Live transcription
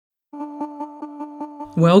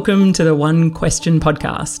Welcome to the One Question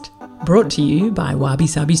podcast, brought to you by Wabi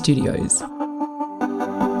Sabi Studios.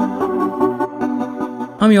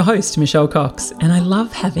 I'm your host, Michelle Cox, and I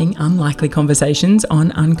love having unlikely conversations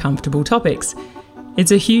on uncomfortable topics.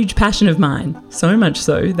 It's a huge passion of mine, so much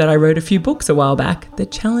so that I wrote a few books a while back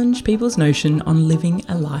that challenge people's notion on living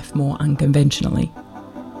a life more unconventionally.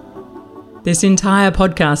 This entire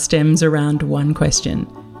podcast stems around one question.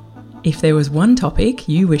 If there was one topic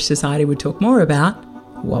you wish society would talk more about,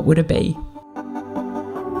 what would it be?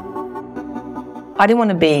 I didn't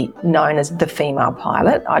want to be known as the female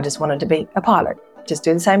pilot. I just wanted to be a pilot. Just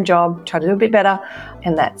do the same job, try to do a bit better,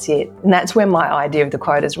 and that's it. And that's when my idea of the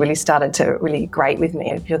quotas really started to really grate with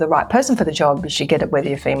me. If you're the right person for the job, you should get it whether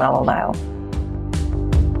you're female or male.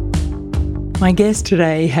 My guest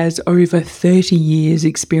today has over 30 years'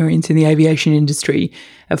 experience in the aviation industry,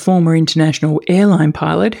 a former international airline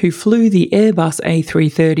pilot who flew the Airbus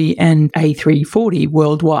A330 and A340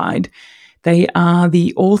 worldwide. They are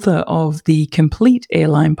the author of the Complete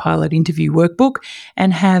Airline Pilot Interview Workbook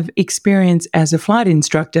and have experience as a flight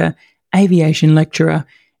instructor, aviation lecturer,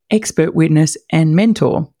 expert witness, and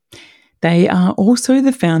mentor. They are also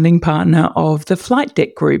the founding partner of the Flight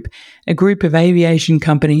Deck Group, a group of aviation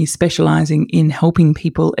companies specialising in helping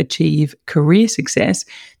people achieve career success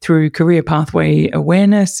through career pathway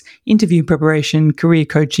awareness, interview preparation, career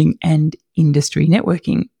coaching, and industry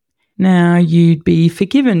networking. Now, you'd be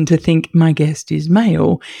forgiven to think my guest is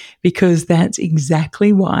male, because that's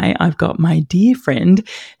exactly why I've got my dear friend,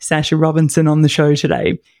 Sasha Robinson, on the show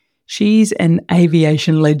today. She's an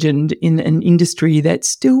aviation legend in an industry that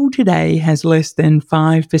still today has less than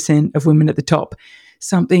 5% of women at the top,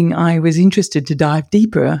 something I was interested to dive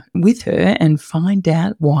deeper with her and find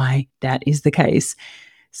out why that is the case.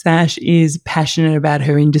 Sash is passionate about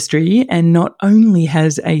her industry and not only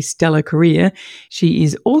has a stellar career, she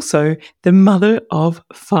is also the mother of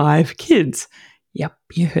 5 kids. Yep,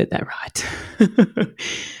 you heard that right.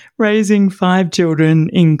 Raising 5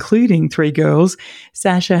 children, including 3 girls,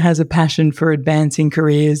 Sasha has a passion for advancing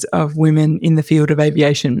careers of women in the field of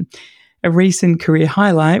aviation. A recent career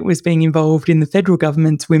highlight was being involved in the federal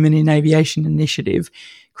government's Women in Aviation initiative,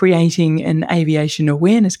 creating an aviation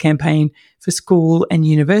awareness campaign for school and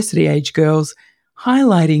university-age girls,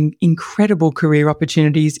 highlighting incredible career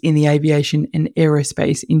opportunities in the aviation and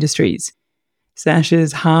aerospace industries.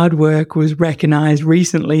 Sasha's hard work was recognised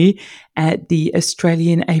recently at the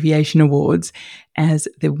Australian Aviation Awards as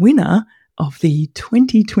the winner of the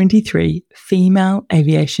 2023 Female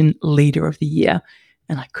Aviation Leader of the Year,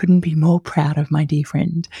 and I couldn't be more proud of my dear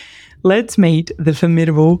friend. Let's meet the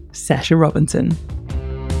formidable Sasha Robinson.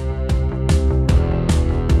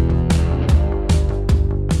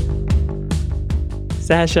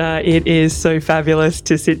 Sasha, it is so fabulous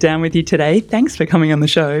to sit down with you today. Thanks for coming on the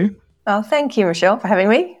show. Oh, thank you, Michelle, for having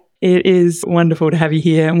me. It is wonderful to have you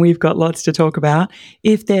here, and we've got lots to talk about.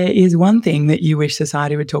 If there is one thing that you wish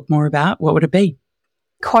society would talk more about, what would it be?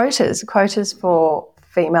 Quotas for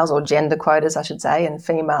females, or gender quotas, I should say, and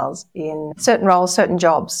females in certain roles, certain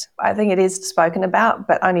jobs. I think it is spoken about,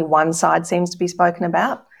 but only one side seems to be spoken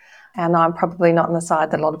about, and I'm probably not on the side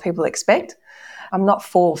that a lot of people expect. I'm not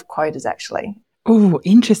for quotas, actually. Oh,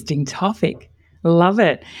 interesting topic. Love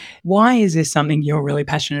it. Why is this something you're really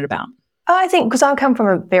passionate about? I think because I come from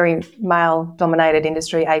a very male-dominated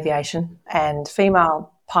industry, aviation, and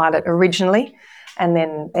female pilot originally, and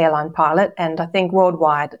then airline pilot. And I think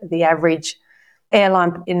worldwide, the average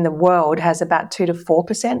airline in the world has about 2 to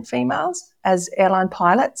 4% females as airline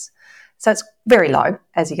pilots. So it's very low,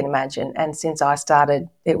 as you can imagine. And since I started,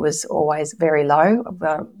 it was always very low.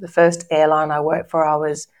 The first airline I worked for, I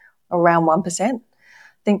was around 1%.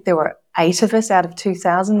 I think there were 8 of us out of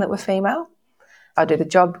 2,000 that were female. I do the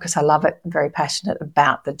job because I love it. I'm very passionate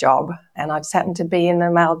about the job, and I just happen to be in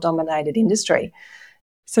a male-dominated industry.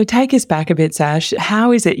 So take us back a bit, Sash.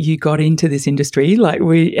 How is it you got into this industry?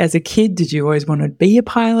 As a kid, did you always want to be a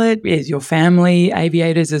pilot? Is your family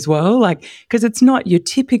aviators as well? Because it's not your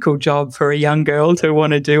typical job for a young girl to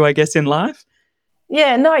want to do, I guess, in life.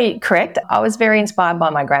 Yeah, no, you're correct. I was very inspired by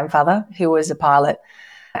my grandfather, who was a pilot.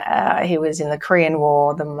 He was in the Korean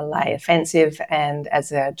War, the Malay Offensive, and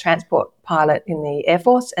as a transport pilot in the Air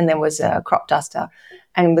Force, and then was a crop duster.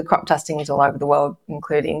 And the crop dusting was all over the world,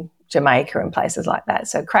 including Jamaica and places like that.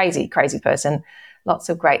 So crazy, crazy person. Lots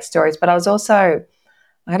of great stories. But I was also,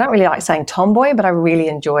 I don't really like saying tomboy, but I really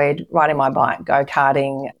enjoyed riding my bike,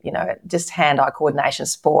 go-karting, just hand-eye coordination,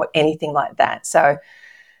 sport, anything like that. So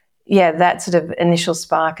yeah, that sort of initial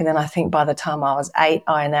spark. And then I think by the time I was 8,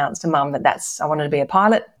 I announced to Mum that I wanted to be a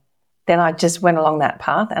pilot. Then I just went along that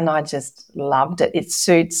path and I just loved it. It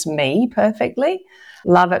suits me perfectly.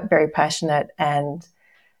 Love it, very passionate. And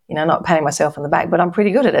not patting myself on the back, but I'm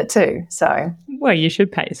pretty good at it too. So, well, you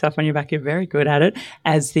should pat yourself on your back. You're very good at it.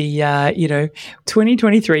 As the,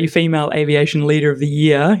 2023 Female Aviation Leader of the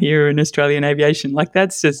Year here in Australian aviation, like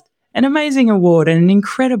that's just an amazing award and an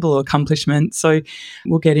incredible accomplishment. So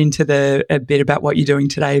we'll get into a bit about what you're doing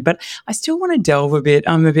today, but I still want to delve a bit.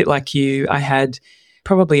 I'm a bit like you. I had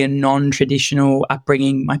probably a non-traditional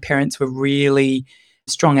upbringing. My parents were really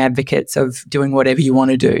strong advocates of doing whatever you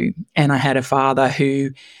want to do. And I had a father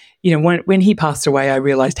who, when he passed away, I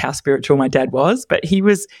realized how spiritual my dad was, but he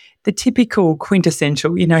was the typical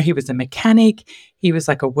quintessential, he was a mechanic. He was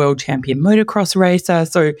like a world champion motocross racer.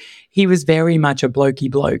 So he was very much a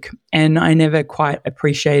blokey bloke. And I never quite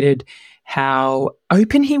appreciated how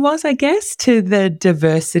open he was, I guess, to the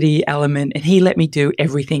diversity element. And he let me do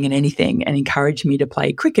everything and anything and encouraged me to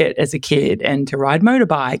play cricket as a kid and to ride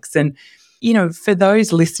motorbikes. And for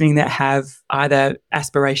those listening that have either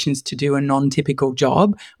aspirations to do a non-typical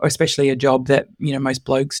job, or especially a job that, most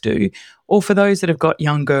blokes do, or for those that have got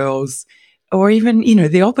young girls, or even,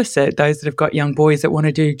 the opposite, those that have got young boys that want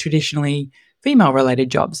to do traditionally female-related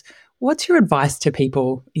jobs, what's your advice to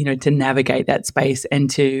people, to navigate that space and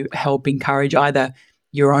to help encourage either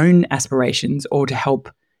your own aspirations or to help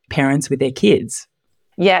parents with their kids?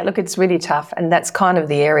 Yeah, look, it's really tough. And that's kind of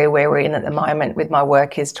the area where we're in at the moment with my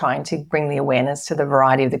work, is trying to bring the awareness to the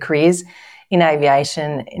variety of the careers in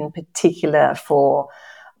aviation, in particular for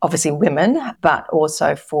obviously women, but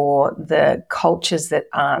also for the cultures that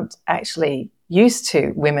aren't actually used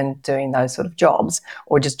to women doing those sort of jobs,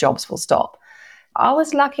 or just jobs full stop. I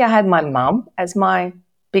was lucky I had my mum as my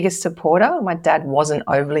biggest supporter. My dad wasn't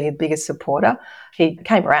overly the biggest supporter. He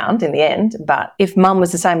came around in the end, but if mum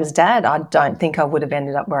was the same as dad, I don't think I would have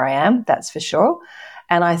ended up where I am, that's for sure.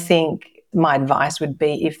 And I think my advice would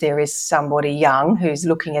be, if there is somebody young who's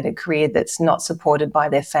looking at a career that's not supported by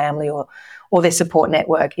their family or their support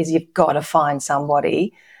network, is you've got to find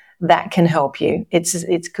somebody that can help you.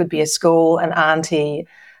 It could be a school, an auntie,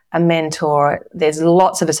 a mentor. There's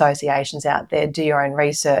lots of associations out there. Do your own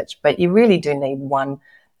research, but you really do need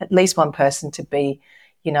at least one person to be,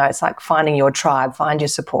 it's like finding your tribe, find your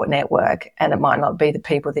support network, and it might not be the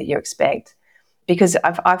people that you expect. Because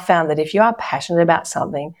I've found that if you are passionate about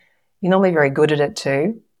something, you're normally very good at it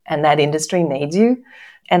too, and that industry needs you.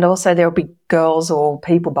 And also there'll be girls or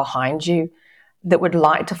people behind you that would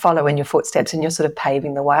like to follow in your footsteps, and you're sort of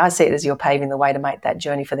paving the way. I see it as you're paving the way to make that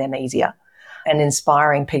journey for them easier and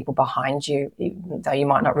inspiring people behind you, even though you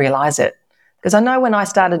might not realise it. Because I know when I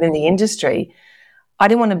started in the industry, I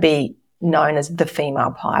didn't want to be known as the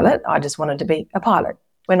female pilot. I just wanted to be a pilot.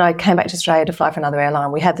 When I came back to Australia to fly for another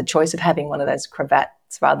airline, we had the choice of having one of those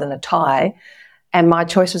cravats rather than a tie. And my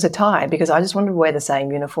choice was a tie, because I just wanted to wear the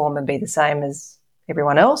same uniform and be the same as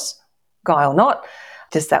everyone else, guy or not.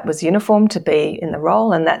 Just that was uniform to be in the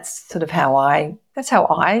role. And that's sort of how I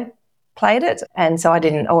played it. And so I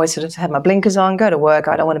didn't always sort of have my blinkers on, go to work.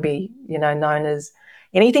 I don't want to be, known as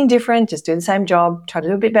anything different, just do the same job, try to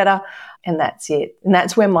do a bit better. And that's it. And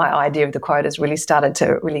that's when my idea of the quotas really started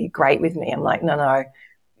to really grate with me. I'm like, no,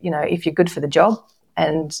 if you're good for the job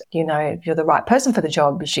and, if you're the right person for the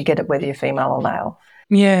job, you should get it whether you're female or male.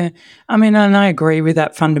 Yeah. I mean, and I agree with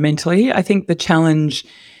that fundamentally. I think the challenge,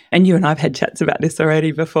 and you and I've had chats about this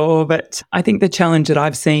already before, but I think the challenge that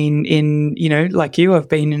I've seen in, like you, I've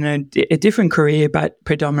been in a different career, but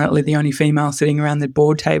predominantly the only female sitting around the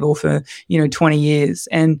board table for, 20 years.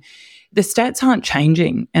 And the stats aren't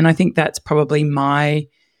changing. And I think that's probably my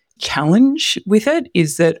challenge with it,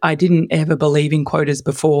 is that I didn't ever believe in quotas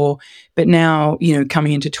before, but now,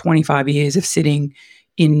 coming into 25 years of sitting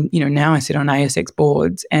in, now I sit on ASX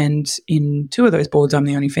boards, and in 2 of those boards, I'm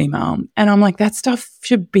the only female. And I'm like, that stuff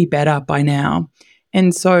should be better by now.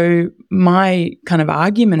 And so my kind of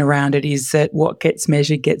argument around it is that what gets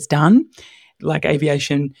measured gets done. Like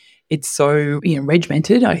aviation, it's so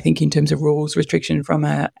regimented, I think, in terms of rules, restriction from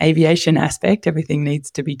an aviation aspect. Everything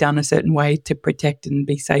needs to be done a certain way to protect and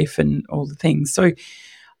be safe and all the things. So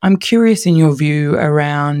I'm curious in your view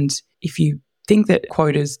around if you think that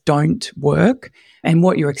quotas don't work and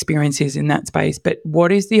what your experience is in that space, but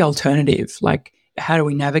what is the alternative? Like, how do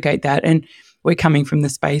we navigate that? And we're coming from the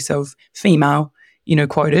space of female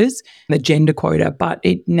quotas, the gender quota, but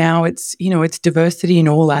it's diversity in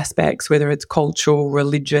all aspects, whether it's cultural,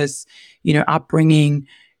 religious, upbringing,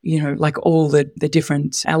 like all the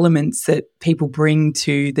different elements that people bring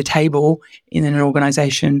to the table in an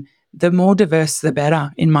organisation. The more diverse, the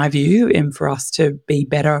better, in my view, and for us to be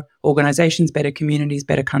better organisations, better communities,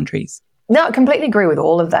 better countries. No, I completely agree with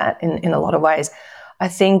all of that in a lot of ways. I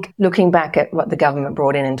think looking back at what the government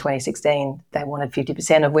brought in 2016, they wanted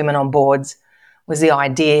 50% of women on boards was the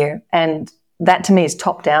idea. And That to me is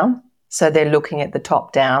top down. So they're looking at the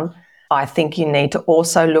top down. I think you need to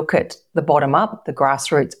also look at the bottom up, the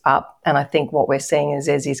grassroots up. And I think what we're seeing is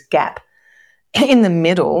there's this gap in the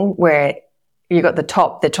middle where you've got the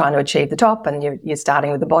top, they're trying to achieve the top and you're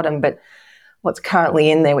starting with the bottom. But what's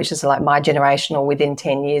currently in there, which is like my generation or within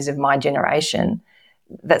 10 years of my generation,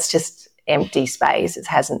 that's just empty space. It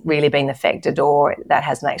hasn't really been affected or that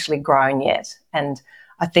hasn't actually grown yet. And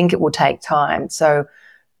I think it will take time. So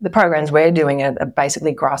the programs we're doing are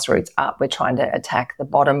basically grassroots up. We're trying to attack the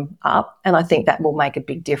bottom up. And I think that will make a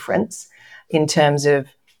big difference in terms of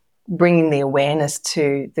bringing the awareness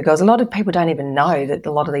to the girls. A lot of people don't even know that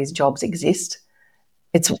a lot of these jobs exist.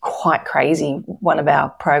 It's quite crazy. One of our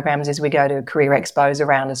programs is we go to career expos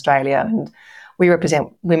around Australia and we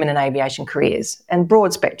represent women in aviation careers and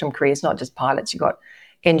broad spectrum careers, not just pilots. You've got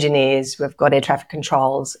engineers, we've got air traffic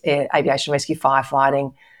controls, aviation rescue,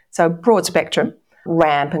 firefighting. So broad spectrum,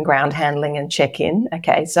 ramp and ground handling and check-in.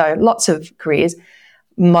 Okay, so lots of careers.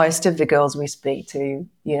 Most of the girls we speak to,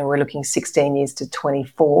 we're looking 16 years to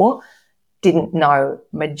 24, didn't know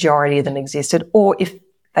majority of them existed, or if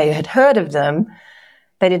they had heard of them,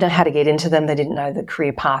 they didn't know how to get into them. They didn't know the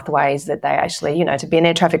career pathways that they actually, to be an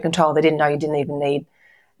air traffic control, they didn't know you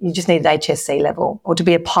just needed HSC level. Or to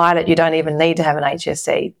be a pilot, you don't even need to have an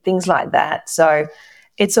HSC, things like that. So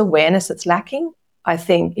it's awareness that's lacking. I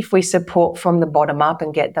think if we support from the bottom up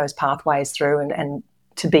and get those pathways through and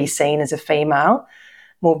to be seen as a female,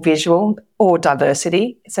 more visual or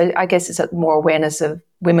diversity. So I guess it's more awareness of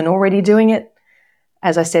women already doing it.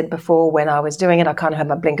 As I said before, when I was doing it, I kind of had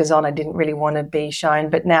my blinkers on. I didn't really want to be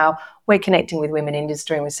shown. But now we're connecting with women in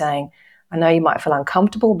industry and we're saying, I know you might feel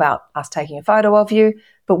uncomfortable about us taking a photo of you,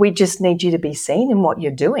 but we just need you to be seen in what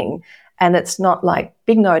you're doing. And it's not like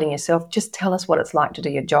big noting yourself. Just tell us what it's like to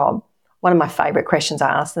do your job. One of my favourite questions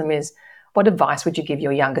I ask them is, what advice would you give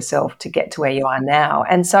your younger self to get to where you are now?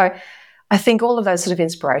 And so I think all of those sort of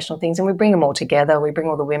inspirational things, and we bring them all together. We bring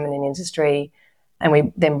all the women in industry and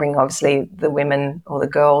we then bring obviously the women or the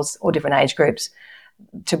girls or different age groups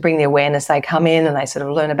to bring the awareness. They come in and they sort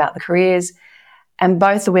of learn about the careers. And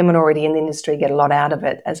both the women already in the industry get a lot out of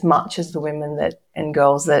it as much as the women and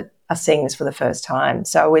girls that are seeing this for the first time.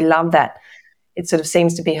 So we love that. It sort of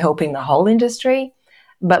seems to be helping the whole industry.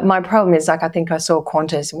 But my problem is, I think I saw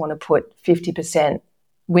Qantas want to put 50%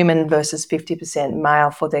 women versus 50%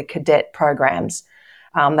 male for their cadet programs.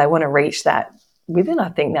 They want to reach that within, I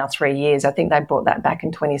think, now 3 years. I think they brought that back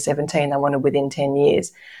in 2017. They wanted within 10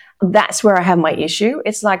 years. That's where I have my issue.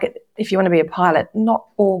 It's like if you want to be a pilot, not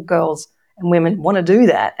all girls and women want to do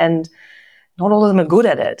that, and not all of them are good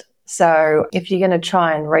at it. So if you're going to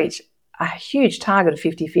try and reach a huge target of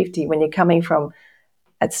 50-50 when you're coming from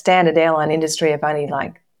a standard airline industry of only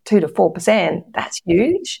like 2 to 4%, that's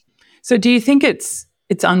huge. So do you think it's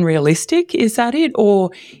unrealistic? Is that it?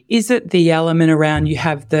 Or is it the element around you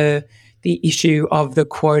have the issue of the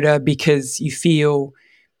quota because you feel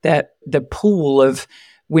that the pool of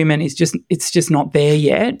women it's just not there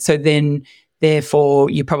yet? So then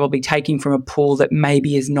therefore you're probably taking from a pool that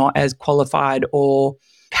maybe is not as qualified or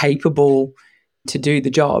capable to do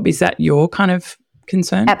the job. Is that your kind of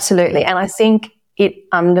concern? Absolutely. And I think it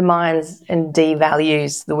undermines and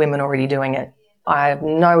devalues the women already doing it. I have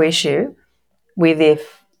no issue with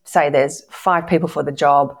if, say, there's 5 people for the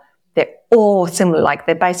job, they're all similar, like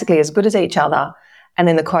they're basically as good as each other, and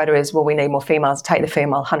then the quota is, well, we need more females, take the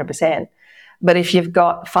female 100%. But if you've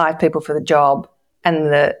got 5 people for the job and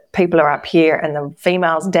the people are up here and the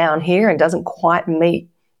female's down here and doesn't quite meet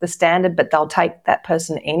the standard, but they'll take that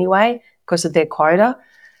person anyway because of their quota,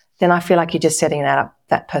 then I feel like you're just setting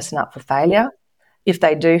that person up for failure. If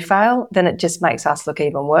they do fail, then it just makes us look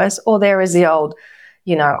even worse. Or there is the old,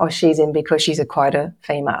 she's in because she's a quota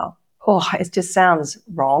female. Oh, it just sounds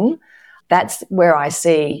wrong. That's where I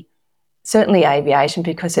see certainly aviation,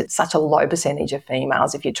 because it's such a low percentage of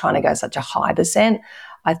females. If you're trying to go such a high percent,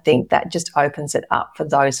 I think that just opens it up for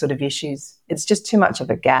those sort of issues. It's just too much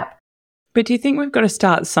of a gap. But do you think we've got to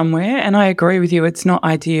start somewhere? And I agree with you, it's not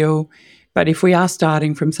ideal. But if we are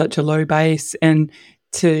starting from such a low base, and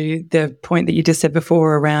to the point that you just said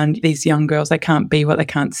before around these young girls, they can't be what they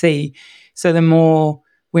can't see. So the more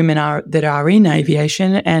women that are in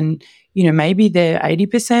aviation, and maybe they're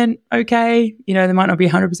 80% okay, they might not be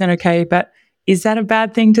 100% okay, but is that a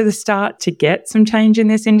bad thing to the start to get some change in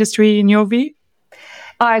this industry in your view?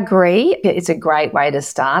 I agree. It's a great way to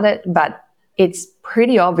start it, but it's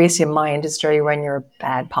pretty obvious in my industry when you're a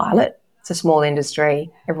bad pilot. It's a small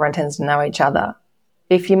industry. Everyone tends to know each other.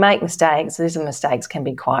 If you make mistakes, these mistakes can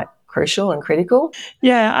be quite crucial and critical.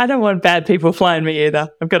 Yeah, I don't want bad people flying me either,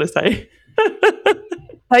 I've got to say.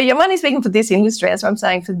 So I'm only speaking for this industry. That's what I'm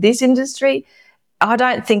saying. For this industry, I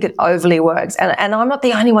don't think it overly works. And I'm not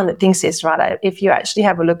the only one that thinks this, right? If you actually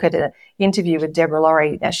have a look at an interview with Deborah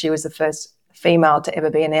Laurie, now she was the first female to ever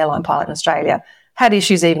be an airline pilot in Australia, had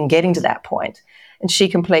issues even getting to that point. And she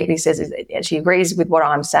completely says, and she agrees with what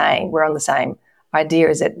I'm saying. We're on the same idea,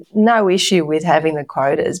 is that no issue with having the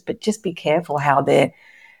quotas, but just be careful how they're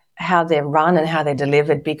run and how they're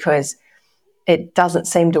delivered, because it doesn't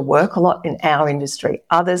seem to work a lot in our industry.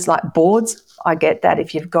 Others, like boards, I get that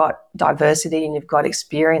if you've got diversity and you've got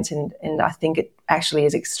experience, and I think it actually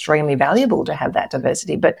is extremely valuable to have that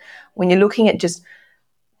diversity. But when you're looking at just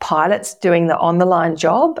pilots doing the on-the-line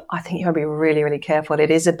job, I think you've got to be really, really careful.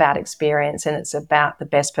 It is about experience, and it's about the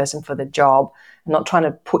best person for the job, and not trying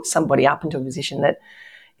to put somebody up into a position that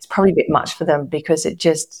is probably a bit much for them, because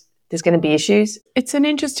there's going to be issues. It's an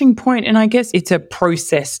interesting point, and I guess it's a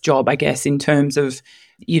process job, I guess, in terms of,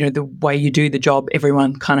 the way you do the job,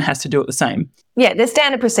 everyone kind of has to do it the same. Yeah, there's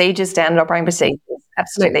standard procedures, standard operating procedures,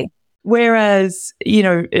 absolutely. Whereas,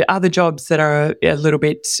 other jobs that are a little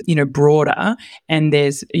bit, broader, and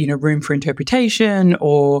there's, room for interpretation,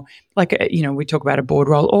 or like, we talk about a board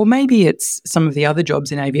role, or maybe it's some of the other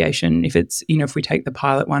jobs in aviation. If it's, if we take the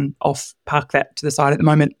pilot one off, park that to the side at the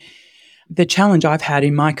moment. The challenge I've had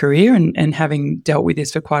in my career, and having dealt with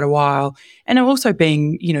this for quite a while, and also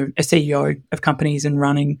being, a CEO of companies and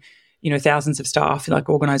running, thousands of staff, like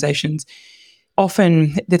organizations,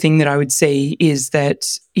 often the thing that I would see is that,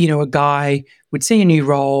 a guy would see a new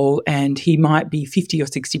role and he might be 50 or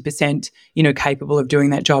 60%, capable of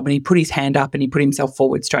doing that job. And he put his hand up and he put himself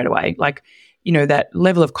forward straight away. Like, that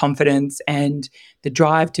level of confidence and the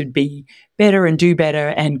drive to be better and do better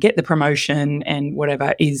and get the promotion and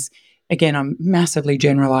whatever is, again, I'm massively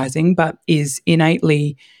generalizing, but is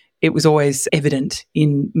innately, it was always evident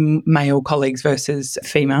in male colleagues versus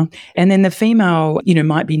female. And then the female,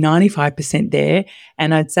 might be 95% there.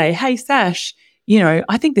 And I'd say, hey, Sash,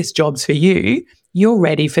 I think this job's for you. You're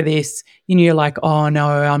ready for this. You're like, oh, no,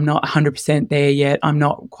 I'm not 100% there yet. I'm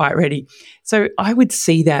not quite ready. So I would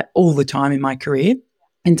see that all the time in my career.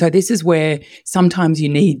 And so this is where sometimes you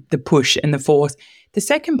need the push and the force. The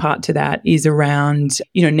second part to that is around,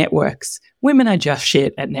 networks. Women are just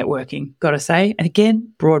shit at networking, got to say. And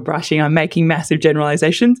again, broad brushing, I'm making massive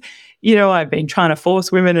generalizations. I've been trying to force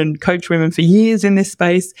women and coach women for years in this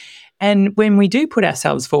space. And when we do put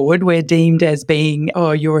ourselves forward, we're deemed as being,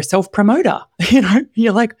 oh, you're a self-promoter.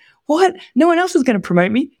 You're like, what? No one else is going to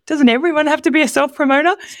promote me. Doesn't everyone have to be a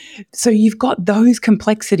self-promoter? So you've got those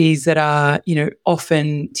complexities that are,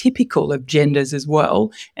 often typical of genders as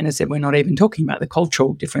well. And as I said, we're not even talking about the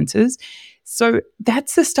cultural differences. So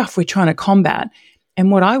that's the stuff we're trying to combat. And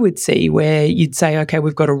what I would see where you'd say, okay,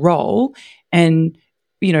 we've got a role and,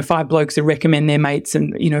 5 blokes that recommend their mates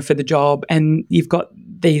and, for the job. And you've got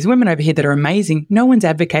these women over here that are amazing. No one's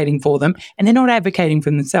advocating for them and they're not advocating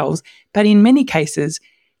for themselves. But in many cases,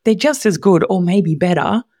 they're just as good or maybe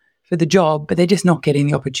better for the job, but they're just not getting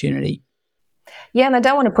the opportunity. Yeah, and they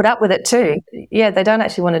don't want to put up with it too. Yeah, they don't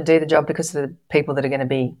actually want to do the job because of the people that are going to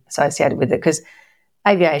be associated with it, because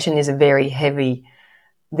aviation is a very heavy,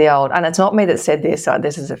 and it's not me that said this,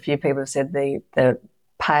 this is a few people have said the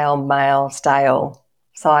pale, male, stale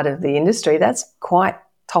side of the industry, that's quite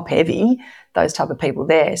top heavy, those type of people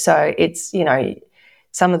there. So it's,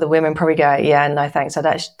 some of the women probably go, yeah, no thanks, I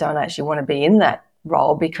don't actually want to be in that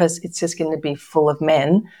role because it's just going to be full of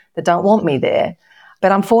men that don't want me there.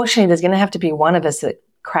 But unfortunately, there's going to have to be one of us that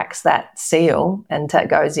cracks that seal and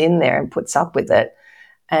goes in there and puts up with it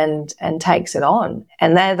and takes it on.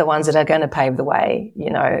 And they're the ones that are going to pave the way,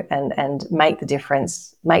 and make the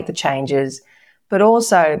difference, make the changes. But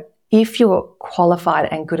also, if you're qualified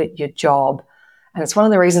and good at your job, and it's one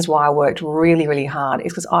of the reasons why I worked really, really hard,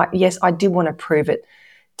 is because I did want to prove it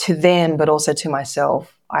to them, but also to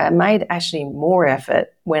myself. I made actually more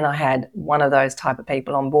effort when I had one of those type of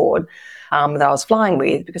people on board that I was flying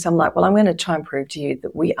with, because I'm like, well, I'm going to try and prove to you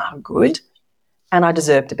that we are good and I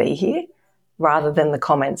deserve to be here, rather than the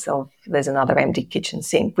comments of there's another empty kitchen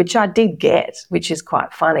sink, which I did get, which is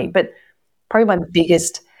quite funny. But probably my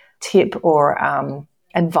biggest tip or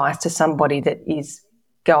advice to somebody that is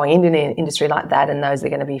going into an industry like that and knows they're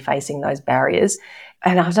going to be facing those barriers,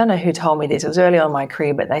 and I don't know who told me this, it was early on in my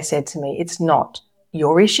career, but they said to me, it's not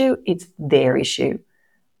your issue, it's their issue.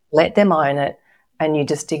 Let them own it and you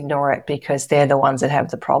just ignore it because they're the ones that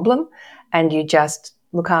have the problem, and you just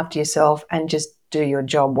look after yourself and just do your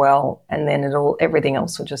job well, and then everything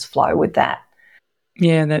else will just flow with that.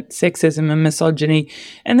 Yeah, that sexism and misogyny.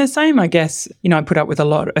 And the same, I guess, I put up with a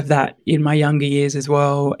lot of that in my younger years as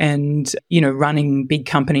well. And, running big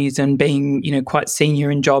companies and being, quite senior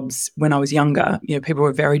in jobs when I was younger, people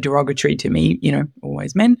were very derogatory to me,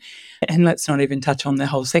 always men. And let's not even touch on the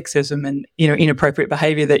whole sexism and, inappropriate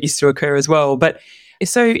behavior that used to occur as well. But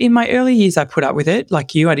so in my early years, I put up with it.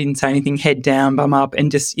 Like you, I didn't say anything, head down, bum up, and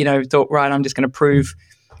just, thought, right, I'm just going to prove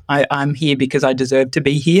I'm here because I deserve to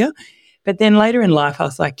be here. But then later in life, I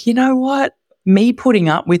was like, you know what? Me putting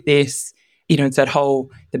up with this, it's that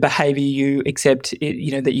whole, the behavior you accept,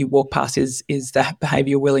 that you walk past is the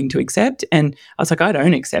behavior you're willing to accept. And I was like, I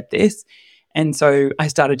don't accept this. And so I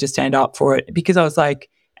started to stand up for it because I was like,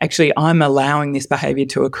 actually, I'm allowing this behavior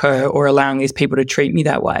to occur or allowing these people to treat me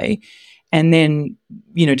that way. And then,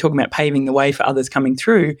 talking about paving the way for others coming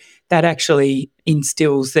through, that actually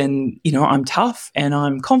instills then, I'm tough and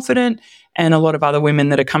I'm confident. And a lot of other women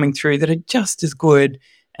that are coming through that are just as good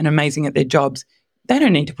and amazing at their jobs, they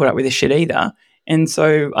don't need to put up with this shit either. And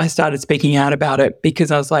so I started speaking out about it because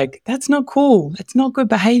I was like, that's not cool. That's not good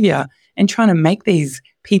behavior. And trying to make these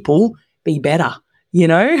people be better,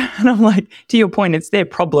 And I'm like, to your point, it's their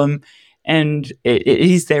problem and it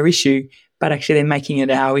is their issue, but actually they're making it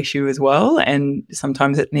our issue as well. And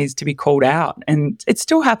sometimes it needs to be called out. And it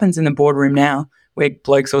still happens in the boardroom now where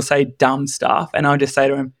blokes will say dumb stuff. And I'll just say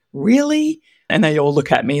to them, really? And they all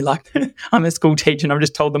look at me like I'm a school teacher and I've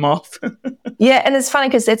just told them off. Yeah, and it's funny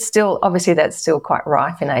because it's still, obviously that's still quite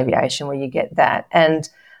rife in aviation where you get that. And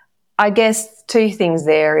I guess two things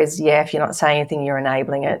there is, if you're not saying anything, you're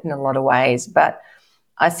enabling it in a lot of ways. But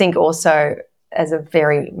I think also as a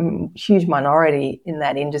very huge minority in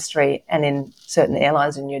that industry and in certain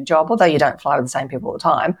airlines in your job, although you don't fly with the same people all the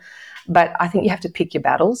time, but I think you have to pick your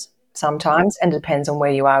battles sometimes, and it depends on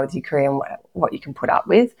where you are with your career and what you can put up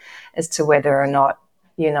with as to whether or not,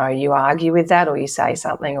 you argue with that or you say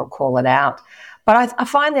something or call it out. But I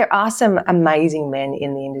find there are some amazing men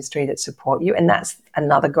in the industry that support you, and that's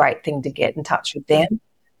another great thing, to get in touch with them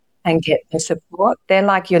and get the support. They're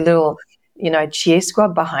like your little, cheer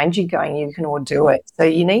squad behind you going, you can all do it. So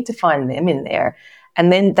you need to find them in there.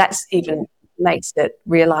 And then that's even makes it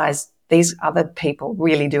realize these other people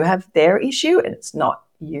really do have their issue and it's not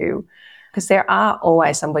you. Because there are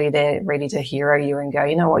always somebody there ready to hero you and go,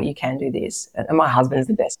 you know what, you can do this. And my husband is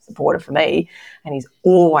the best supporter for me. And he's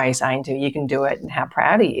always saying to me, you can do it, and how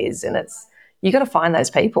proud he is. And you got to find those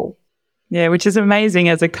people. Yeah, which is amazing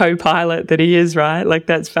as a co-pilot that he is, right? Like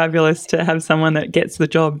that's fabulous to have someone that gets the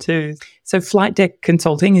job too. So flight deck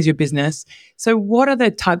consulting is your business. So what are the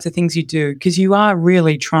types of things you do? Because you are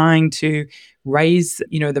really trying to raise,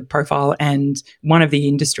 the profile and one of the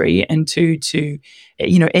industry, and two, to,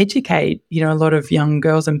 educate, a lot of young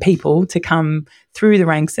girls and people to come through the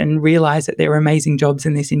ranks and realize that there are amazing jobs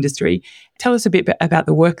in this industry. Tell us a bit about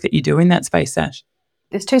the work that you do in that space, Sash.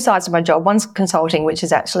 There's two sides to my job. One's consulting, which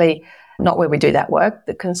is actually not where we do that work.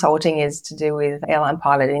 The consulting is to do with airline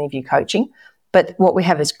pilot interview coaching. But what we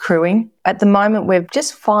have is crewing. At the moment, we're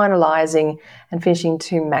just finalising and finishing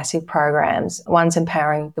two massive programs. One's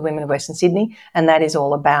empowering the women of Western Sydney, and that is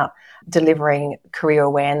all about delivering career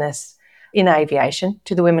awareness in aviation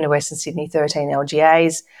to the women of Western Sydney, 13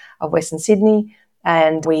 LGAs of Western Sydney.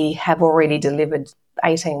 And we have already delivered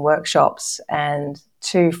 18 workshops and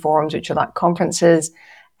 2 forums, which are like conferences,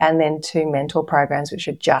 and then 2 mentor programs, which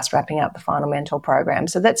are just wrapping up the final mentor program.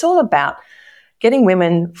 So that's all about getting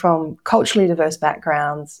women from culturally diverse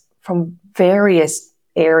backgrounds, from various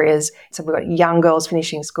areas. So we've got young girls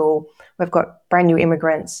finishing school, we've got brand new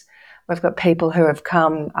immigrants, we've got people who have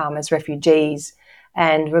come as refugees,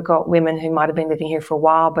 and we've got women who might have been living here for a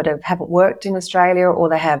while but haven't worked in Australia, or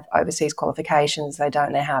they have overseas qualifications, they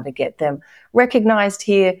don't know how to get them recognised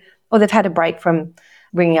here, or they've had a break from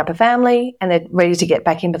bringing up a family and they're ready to get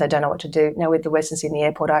back in but they don't know what to do. Now with the Western Sydney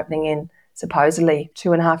Airport opening in supposedly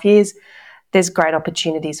 2.5 years, there's great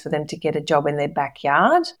opportunities for them to get a job in their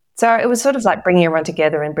backyard. So it was sort of like bringing everyone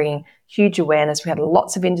together and bringing huge awareness. We had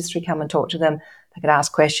lots of industry come and talk to them. They could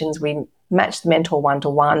ask questions. We matched the mentor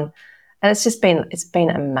one-to-one. And it's been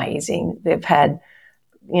amazing. They've had,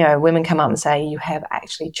 women come up and say, you have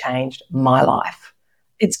actually changed my life.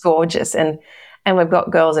 It's gorgeous. And we've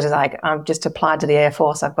got girls that are like, I've just applied to the Air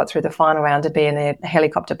Force. I've got through the final round to be a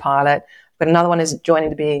helicopter pilot. But another one is joining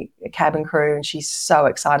to be a cabin crew, and she's so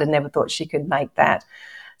excited, never thought she could make that.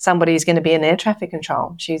 Somebody is going to be in air traffic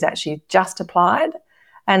control. She's actually just applied.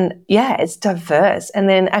 And yeah, it's diverse. And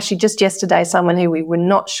then actually just yesterday, someone who we were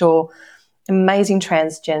not sure, amazing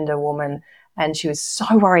transgender woman, and she was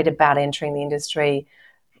so worried about entering the industry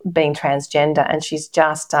being transgender, and she's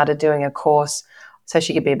just started doing a course so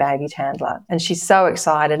she could be a baggage handler. And she's so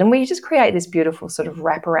excited. And we just create this beautiful sort of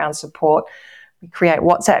wraparound support. We create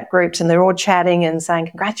WhatsApp groups and they're all chatting and saying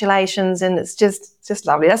congratulations. And it's just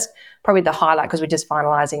lovely. That's probably the highlight because we're just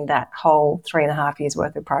finalising that whole 3.5 years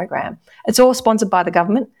worth of program. It's all sponsored by the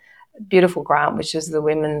government. Beautiful grant, which is the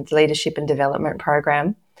Women's Leadership and Development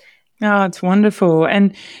Program. Oh, it's wonderful.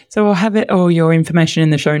 And so we'll have all your information in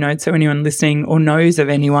the show notes. So anyone listening or knows of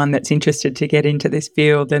anyone that's interested to get into this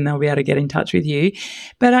field, then they'll be able to get in touch with you.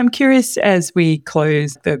 But I'm curious, as we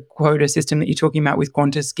close the quota system that you're talking about with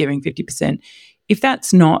Qantas giving 50%, if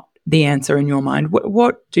that's not the answer in your mind,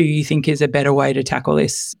 what do you think is a better way to tackle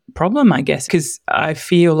this problem, I guess? Because I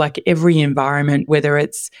feel like every environment, whether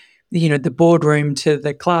it's the boardroom to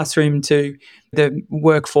the classroom to the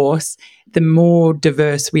workforce, the more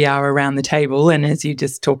diverse we are around the table. And as you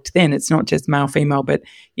just talked then, it's not just male, female, but,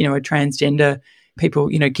 a transgender people,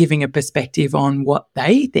 giving a perspective on what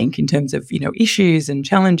they think in terms of, issues and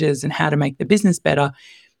challenges and how to make the business better.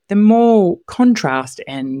 The more contrast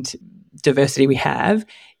and diversity we have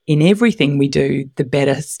in everything we do, the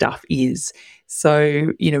better stuff is.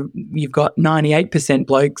 So, you've got 98%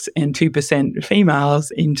 blokes and 2% females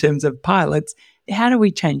in terms of pilots. How do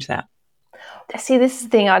we change that? See, this is the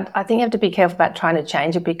thing. I think you have to be careful about trying to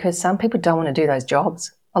change it because some people don't want to do those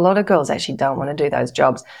jobs. A lot of girls actually don't want to do those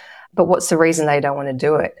jobs. But what's the reason they don't want to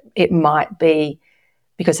do it? It might be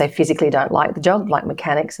because they physically don't like the job, like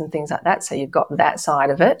mechanics and things like that. So you've got that side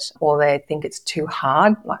of it, or they think it's too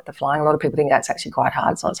hard, like the flying. A lot of people think that's actually quite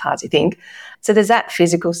hard. It's not as hard as you think. So there's that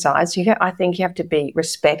physical side. So I think you have to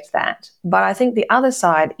respect that. But I think the other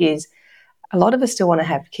side is a lot of us still want to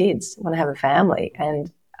have kids, want to have a family,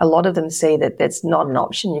 and a lot of them see that that's not an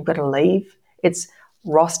option. You've got to leave. It's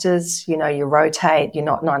rosters, you rotate, you're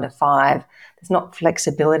not 9 to 5. There's not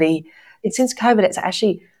flexibility. And since COVID, it's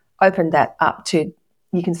actually opened that up to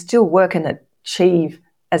you can still work and achieve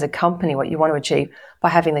as a company what you want to achieve by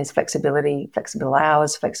having these flexible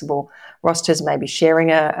hours, flexible rosters, maybe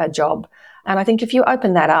sharing a job. And I think if you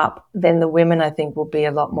open that up, then the women, I think, will be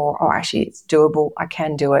a lot more, actually, it's doable. I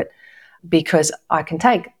can do it because I can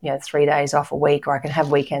take, 3 days off a week, or I can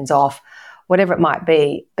have weekends off, whatever it might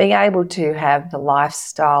be. Being able to have the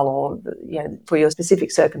lifestyle or, for your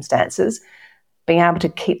specific circumstances, being able to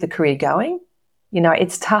keep the career going.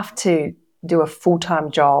 It's tough to do a full-time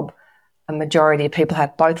job. A majority of people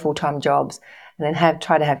have both full-time jobs and then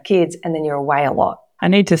try to have kids, and then you're away a lot. I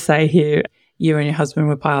need to say here, you and your husband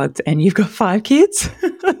were pilots and you've got 5 kids.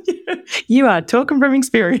 You are talking from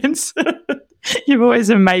experience. You've always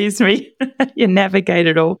amazed me. You navigate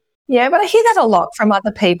it all. Yeah, but I hear that a lot from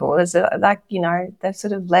other people. Is they've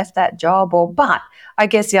sort of left that job. But I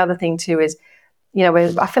guess the other thing too is,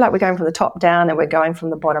 I feel like we're going from the top down and we're going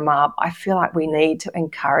from the bottom up. I feel like we need to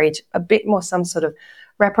encourage a bit more some sort of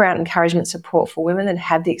wraparound encouragement support for women that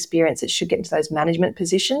have the experience that should get into those management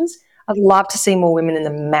positions. I'd love to see more women in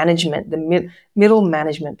the management, the middle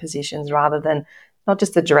management positions, rather than not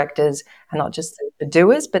just the directors and not just the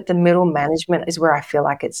doers, but the middle management is where I feel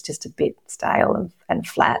like it's just a bit stale and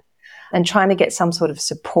flat. And trying to get some sort of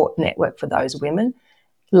support network for those women,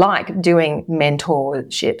 like doing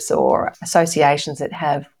mentorships or associations that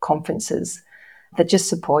have conferences that just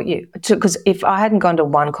support you. Because if I hadn't gone to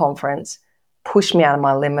one conference, pushed me out of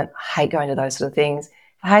my limit, I hate going to those sort of things.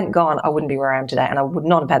 If I hadn't gone, I wouldn't be where I am today, and I would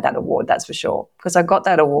not have had that award, that's for sure, because I got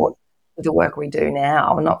that award with the work we do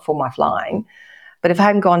now, not for my flying. But if I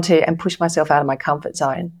hadn't gone to and pushed myself out of my comfort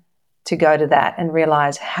zone to go to that and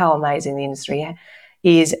realise how amazing the industry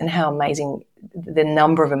is and how amazing the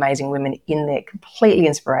number of amazing women in there, completely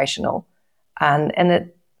inspirational, and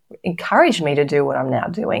it encouraged me to do what I'm now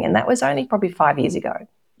doing. And that was only probably 5 years ago.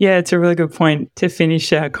 Yeah, it's a really good point to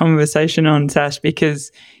finish our conversation on, Sash,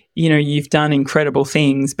 because you've done incredible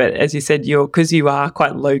things, but as you said, because you are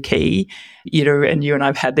quite low key, and you and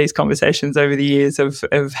I've had these conversations over the years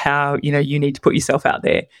of how, you need to put yourself out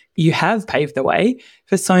there. You have paved the way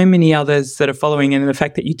for so many others that are following, and the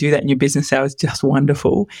fact that you do that in your business now is just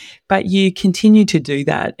wonderful. But you continue to do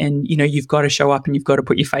that, and, you've got to show up and you've got to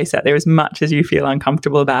put your face out there as much as you feel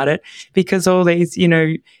uncomfortable about it, because all these,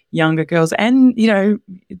 younger girls and,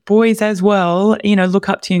 boys as well, look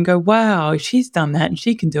up to you and go, wow, she's done that and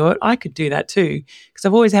she can do it. I could do that too. Because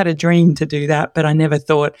I've always had a dream to do that, but I never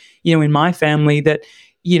thought, in my family that,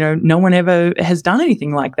 no one ever has done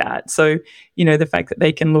anything like that. So, the fact that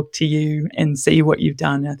they can look to you and see what you've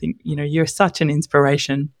done, I think, you're such an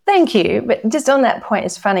inspiration. Thank you. But just on that point,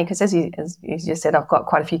 it's funny because as you just said, I've got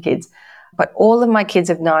quite a few kids, but all of my kids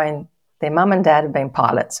have known their mum and dad have been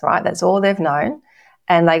pilots, right? That's all they've known.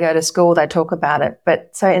 And they go to school, they talk about it.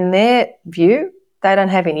 But so in their view, they don't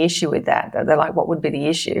have any issue with that. They're like, what would be the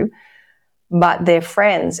issue? but they're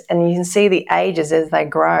friends, and you can see the ages as they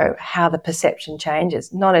grow, how the perception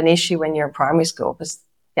changes. Not an issue when you're in primary school, because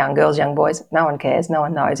young girls, young boys, no one cares, no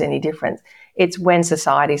one knows any difference. It's when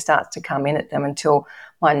society starts to come in at them, until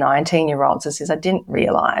my 19-year-old says, I didn't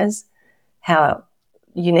realise how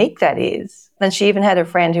unique that is. And she even had a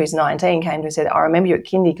friend who's 19 came to her and said, I remember you at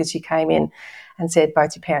kindy because you came in and said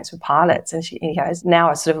both your parents were pilots. And he goes, now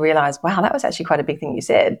I sort of realised, wow, that was actually quite a big thing you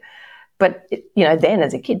said. But, then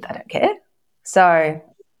as a kid, they don't care. So,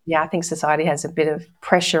 yeah, I think society has a bit of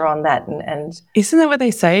pressure on that. And isn't that what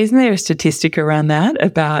they say? Isn't there a statistic around that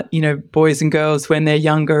about, boys and girls when they're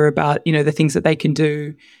younger, about, the things that they can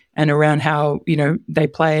do, and around how, they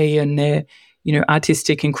play and their,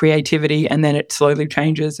 artistic and creativity, and then it slowly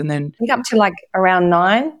changes, and then I think up to like around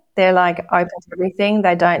 9, they're like open to everything.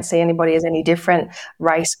 They don't see anybody as any different,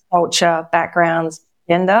 race, culture, backgrounds,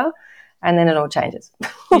 gender. And then it all changes.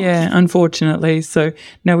 Yeah, unfortunately. So,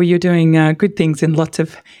 no, you're doing good things in lots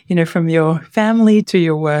of, from your family to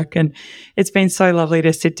your work. And it's been so lovely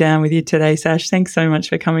to sit down with you today, Sash. Thanks so much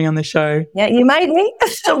for coming on the show. Yeah, you made me,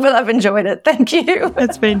 but I've enjoyed it. Thank you.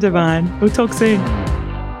 It's been divine. We'll talk soon.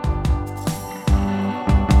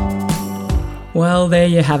 Well, there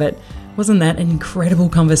you have it. Wasn't that an incredible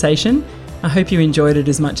conversation? I hope you enjoyed it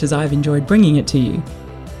as much as I've enjoyed bringing it to you.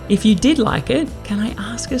 If you did like it, can I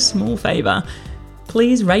ask a small favour?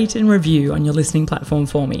 Please rate and review on your listening platform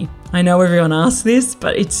for me. I know everyone asks this,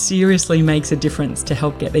 but it seriously makes a difference to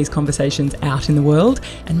help get these conversations out in the world,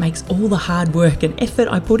 and makes all the hard work and effort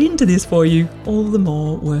I put into this for you all the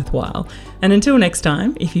more worthwhile. And until next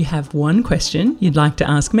time, if you have one question you'd like to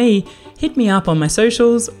ask me, hit me up on my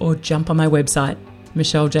socials or jump on my website,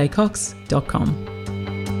 michellejcox.com.